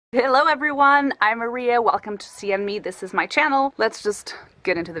Hello everyone, I'm Maria, welcome to Sea&me, this is my channel. Let's just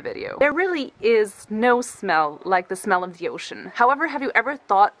get into the video. There really is no smell like the smell of the ocean. However, have you ever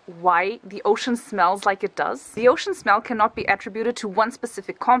thought why the ocean smells like it does? The ocean smell cannot be attributed to one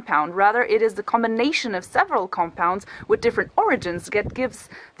specific compound, rather it is the combination of several compounds with different origins that gives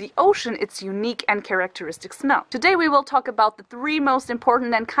the ocean its unique and characteristic smell. Today we will talk about the three most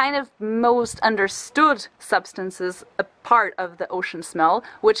important and kind of most understood substances a part of the ocean smell,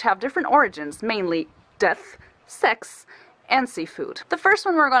 which have different origins, mainly death, sex, and seafood. The first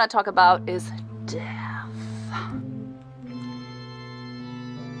one we're going to talk about is death.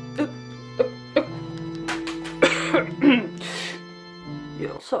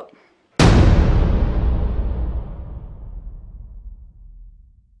 Yeah, so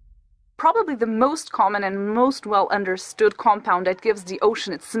probably the most common and most well understood compound that gives the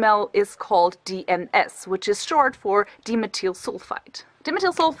ocean its smell is called DMS, which is short for dimethyl sulfide.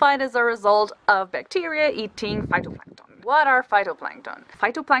 Dimethyl sulfide is a result of bacteria eating phytoplankton. What are phytoplankton?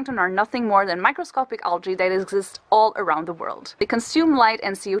 Phytoplankton are nothing more than microscopic algae that exist all around the world. They consume light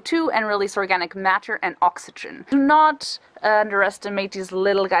and CO2 and release organic matter and oxygen. Do not underestimate these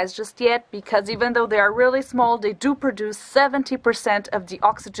little guys just yet, because even though they are really small, they do produce 70% of the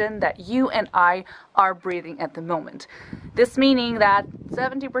oxygen that you and I are breathing at the moment. This meaning that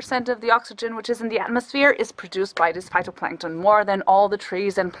 70% of the oxygen which is in the atmosphere is produced by this phytoplankton, more than all the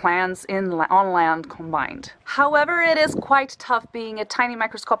trees and plants on land combined. However, it is quite tough being a tiny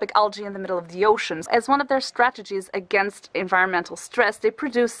microscopic algae in the middle of the oceans. As one of their strategies against environmental stress, they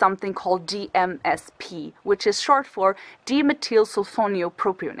produce something called DMSP, which is short for dimethyl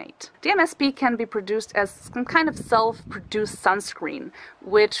sulfonylpropionate. DMSP can be produced as some kind of self-produced sunscreen,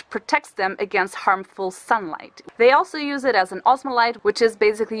 which protects them against harmful sunlight. They also use it as an osmolyte, which is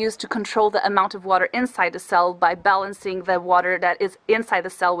basically used to control the amount of water inside the cell by balancing the water that is inside the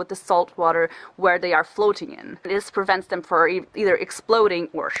cell with the salt water where they are floating in. This prevents them from either exploding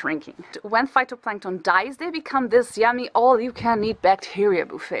or shrinking. When phytoplankton dies, they become this yummy all-you-can-eat bacteria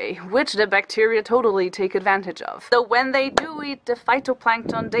buffet, which the bacteria totally take advantage of. So when they do eat the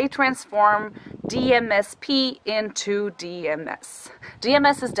phytoplankton, they transform DMSP into DMS.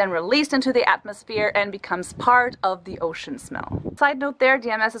 DMS is then released into the atmosphere and becomes part of the ocean smell. Side note there,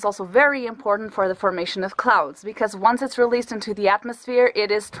 DMS is also very important for the formation of clouds, because once it's released into the atmosphere, it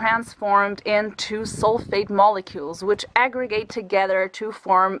is transformed into sulfate molecules, which aggregate together to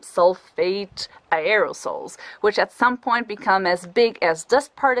form sulfate aerosols, which at some point become as big as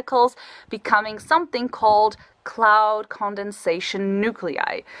dust particles, becoming something called cloud condensation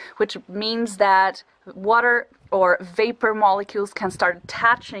nuclei, which means that water or vapor molecules can start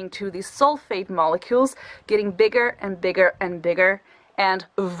attaching to these sulfate molecules, getting bigger and bigger and bigger, and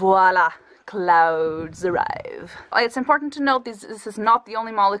voila, clouds arrive. It's important to note this is not the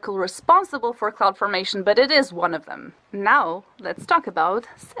only molecule responsible for cloud formation, but it is one of them. Now, let's talk about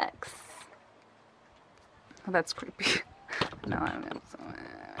sex. Oh, that's creepy. No, I'm gonna...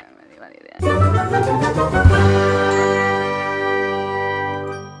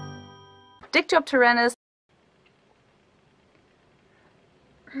 Dictyopteranus.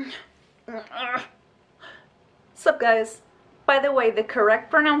 Sup guys? By the way, the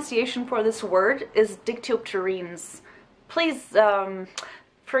correct pronunciation for this word is Dictyopteranus. Please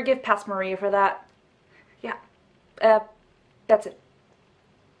forgive past Maria for that. Yeah, that's it.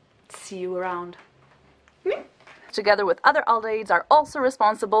 See you around. Together with other aldehydes, are also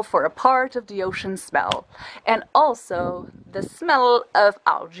responsible for a part of the ocean smell, and also the smell of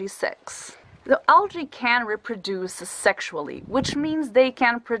algae sex. The algae can reproduce sexually, which means they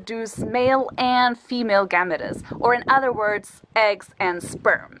can produce male and female gametes, or in other words, eggs and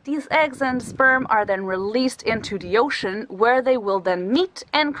sperm. These eggs and sperm are then released into the ocean, where they will then meet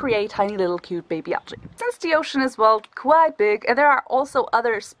and create tiny little cute baby algae. Since the ocean is, well, quite big, and there are also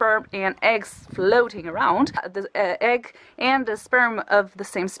other sperm and eggs floating around, the egg and the sperm of the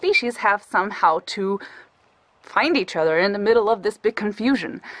same species have somehow to find each other in the middle of this big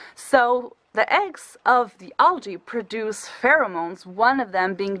confusion. So the eggs of the algae produce pheromones, one of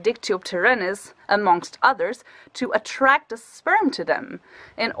them being Dictyopteranus, amongst others, to attract the sperm to them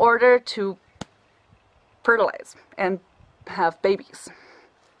in order to fertilize and have babies.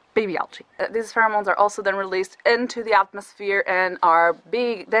 Baby algae. These pheromones are also then released into the atmosphere and are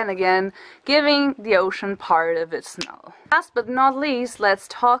then again giving the ocean part of its smell. Last but not least, let's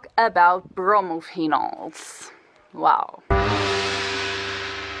talk about bromophenols. Wow.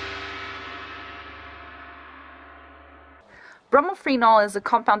 Bromophenol is a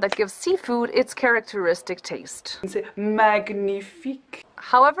compound that gives seafood its characteristic taste. C'est magnifique.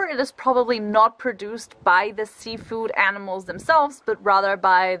 However, it is probably not produced by the seafood animals themselves, but rather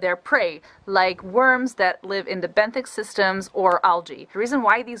by their prey, like worms that live in the benthic systems or algae. The reason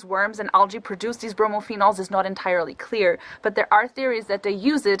why these worms and algae produce these bromophenols is not entirely clear, but there are theories that they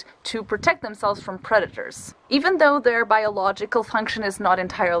use it to protect themselves from predators. Even though their biological function is not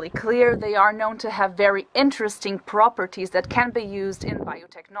entirely clear, they are known to have very interesting properties that can be used in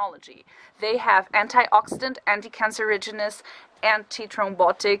biotechnology. They have antioxidant, anti-cancerogenous,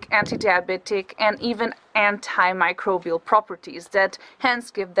 anti-thrombotic, anti-diabetic, and even antimicrobial properties that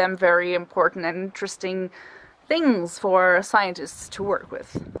hence give them very important and interesting things for scientists to work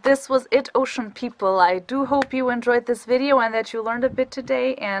with. This was it, ocean people. I do hope you enjoyed this video and that you learned a bit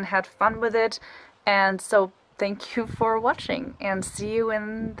today and had fun with it. And so thank you for watching and see you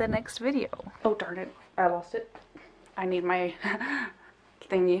in the next video. Oh darn it, I lost it. I need my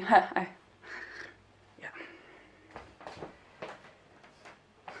thingy.